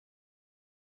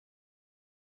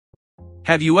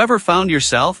Have you ever found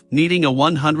yourself needing a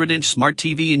 100-inch smart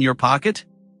TV in your pocket?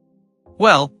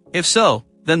 Well, if so,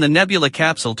 then the Nebula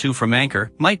Capsule 2 from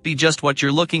Anker might be just what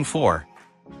you're looking for.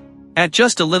 At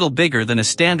just a little bigger than a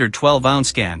standard 12-ounce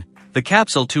scan, the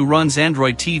Capsule 2 runs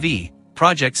Android TV,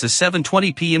 projects a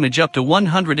 720p image up to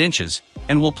 100 inches,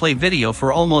 and will play video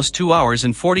for almost 2 hours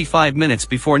and 45 minutes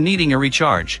before needing a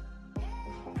recharge.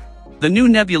 The new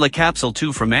Nebula Capsule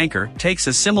 2 from Anker takes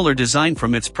a similar design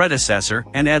from its predecessor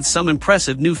and adds some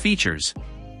impressive new features.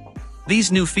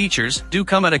 These new features do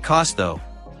come at a cost though.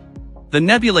 The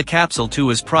Nebula Capsule 2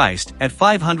 is priced at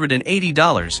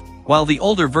 $580, while the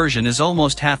older version is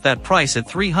almost half that price at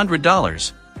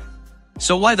 $300.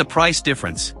 So why the price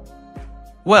difference?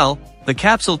 Well, the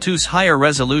Capsule 2's higher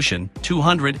resolution,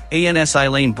 200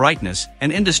 ANSI lane brightness,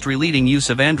 and industry-leading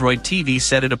use of Android TV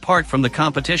set it apart from the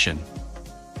competition.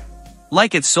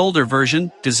 Like its older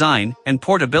version, design, and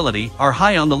portability are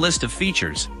high on the list of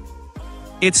features.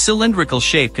 Its cylindrical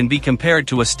shape can be compared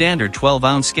to a standard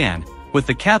 12-ounce scan, with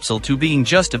the Capsule 2 being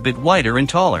just a bit wider and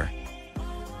taller.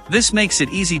 This makes it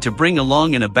easy to bring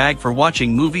along in a bag for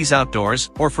watching movies outdoors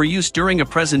or for use during a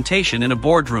presentation in a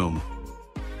boardroom.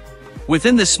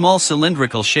 Within this small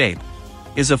cylindrical shape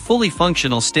is a fully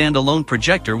functional standalone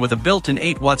projector with a built-in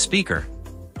 8-watt speaker.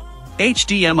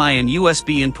 HDMI and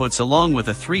USB inputs along with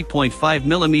a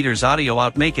 3.5mm audio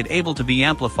out make it able to be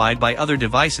amplified by other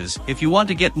devices if you want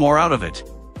to get more out of it.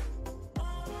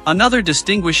 Another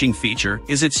distinguishing feature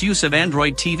is its use of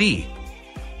Android TV.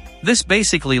 This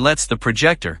basically lets the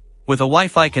projector, with a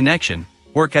Wi-Fi connection,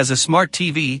 work as a smart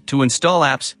TV to install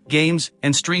apps, games,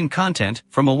 and stream content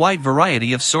from a wide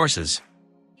variety of sources.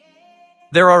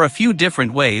 There are a few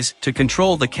different ways to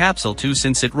control the Capsule 2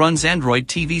 since it runs Android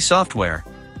TV software.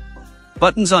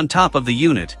 Buttons on top of the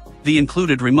unit, the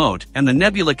included remote, and the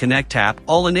Nebula Connect app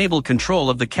all enable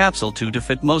control of the Capsule 2 to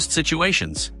fit most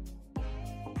situations.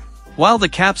 While the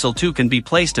Capsule 2 can be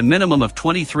placed a minimum of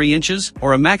 23 inches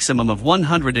or a maximum of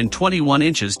 121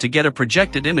 inches to get a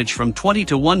projected image from 20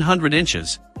 to 100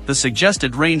 inches, the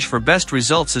suggested range for best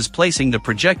results is placing the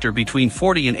projector between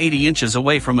 40 and 80 inches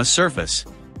away from a surface.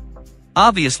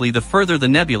 Obviously, the further the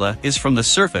nebula is from the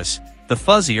surface, the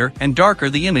fuzzier and darker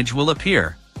the image will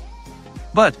appear.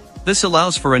 But this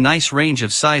allows for a nice range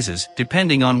of sizes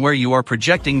depending on where you are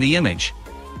projecting the image.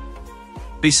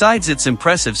 Besides its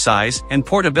impressive size and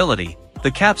portability, the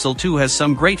Capsule 2 has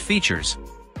some great features.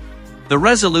 The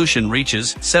resolution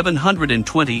reaches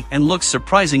 720 and looks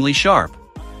surprisingly sharp.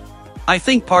 I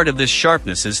think part of this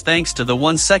sharpness is thanks to the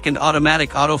 1-second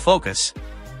automatic autofocus.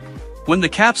 When the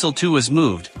Capsule 2 is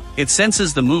moved, it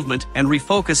senses the movement and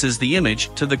refocuses the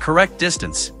image to the correct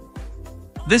distance.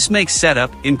 This makes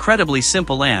setup incredibly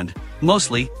simple and,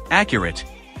 mostly, accurate.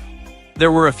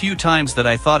 There were a few times that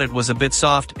I thought it was a bit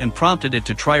soft and prompted it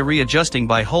to try readjusting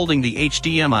by holding the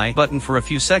HDMI button for a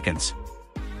few seconds.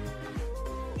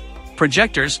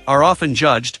 Projectors are often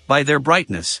judged by their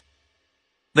brightness.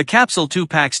 The Capsule 2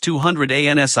 packs 200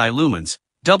 ANSI lumens,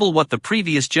 double what the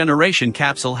previous generation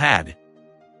capsule had.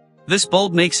 This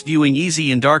bulb makes viewing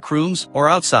easy in dark rooms or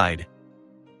outside.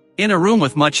 In a room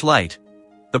with much light,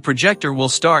 the projector will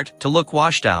start to look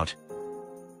washed out.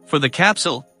 For the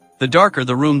capsule, the darker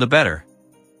the room the better.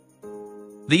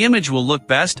 The image will look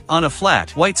best on a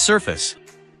flat, white surface.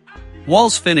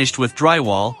 Walls finished with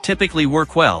drywall typically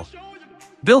work well.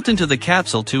 Built into the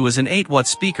Capsule 2 is an 8-watt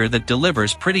speaker that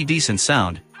delivers pretty decent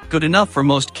sound, good enough for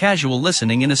most casual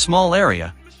listening in a small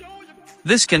area.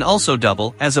 This can also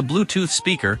double as a Bluetooth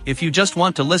speaker if you just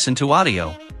want to listen to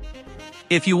audio.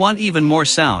 If you want even more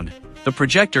sound, the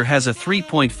projector has a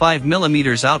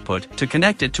 3.5mm output to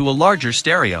connect it to a larger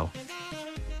stereo.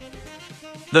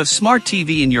 The Smart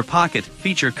TV in your pocket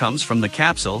feature comes from the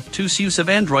Capsule 2's use of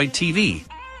Android TV.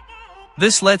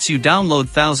 This lets you download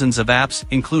thousands of apps,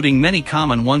 including many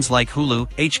common ones like Hulu,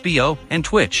 HBO, and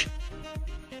Twitch.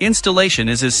 Installation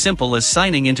is as simple as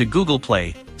signing into Google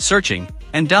Play, searching,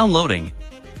 and downloading.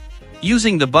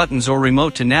 Using the buttons or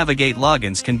remote to navigate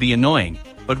logins can be annoying,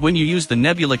 but when you use the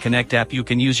Nebula Connect app you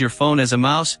can use your phone as a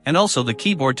mouse and also the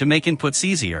keyboard to make inputs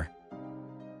easier.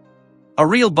 A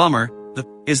real bummer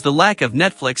is the lack of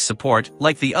Netflix support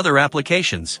like the other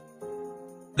applications.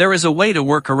 There is a way to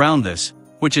work around this,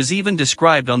 which is even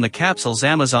described on the Capsule's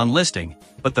Amazon listing,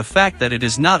 but the fact that it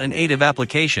is not an native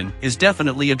application is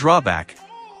definitely a drawback.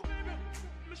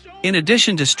 In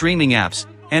addition to streaming apps,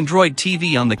 Android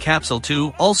TV on the Capsule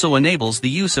 2 also enables the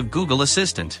use of Google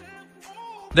Assistant.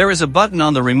 There is a button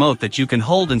on the remote that you can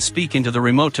hold and speak into the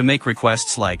remote to make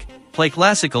requests like, play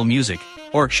classical music,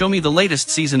 or show me the latest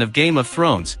season of Game of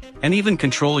Thrones, and even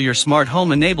control your smart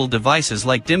home-enabled devices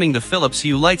like dimming the Philips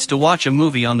Hue lights to watch a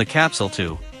movie on the Capsule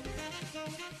 2.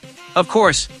 Of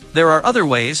course, there are other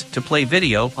ways to play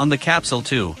video on the Capsule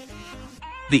too.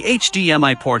 The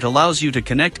HDMI port allows you to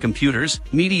connect computers,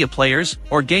 media players,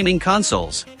 or gaming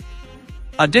consoles.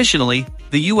 Additionally,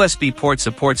 the USB port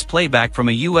supports playback from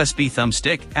a USB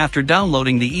thumbstick after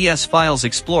downloading the ES Files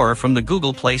Explorer from the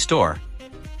Google Play Store.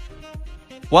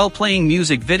 While playing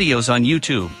music videos on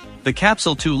YouTube, the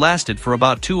Capsule 2 lasted for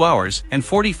about 2 hours and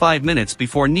 45 minutes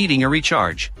before needing a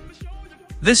recharge.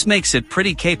 This makes it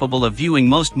pretty capable of viewing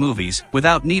most movies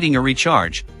without needing a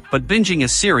recharge, but binging a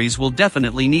series will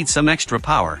definitely need some extra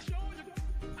power.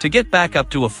 To get back up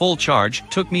to a full charge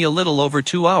took me a little over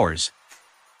 2 hours.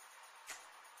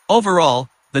 Overall,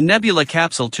 the Nebula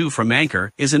Capsule 2 from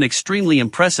Anker is an extremely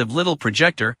impressive little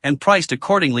projector and priced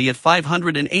accordingly at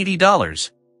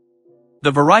 $580.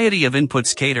 The variety of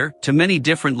inputs cater to many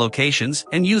different locations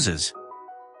and uses.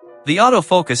 The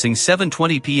autofocusing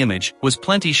 720p image was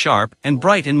plenty sharp and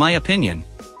bright in my opinion.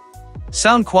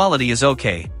 Sound quality is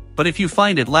okay, but if you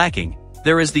find it lacking,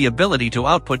 there is the ability to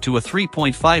output to a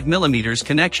 3.5mm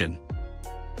connection.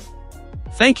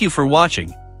 Thank you for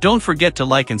watching. Don't forget to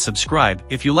like and subscribe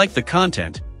if you like the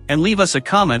content, and leave us a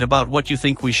comment about what you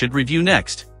think we should review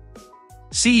next.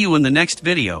 See you in the next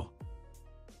video.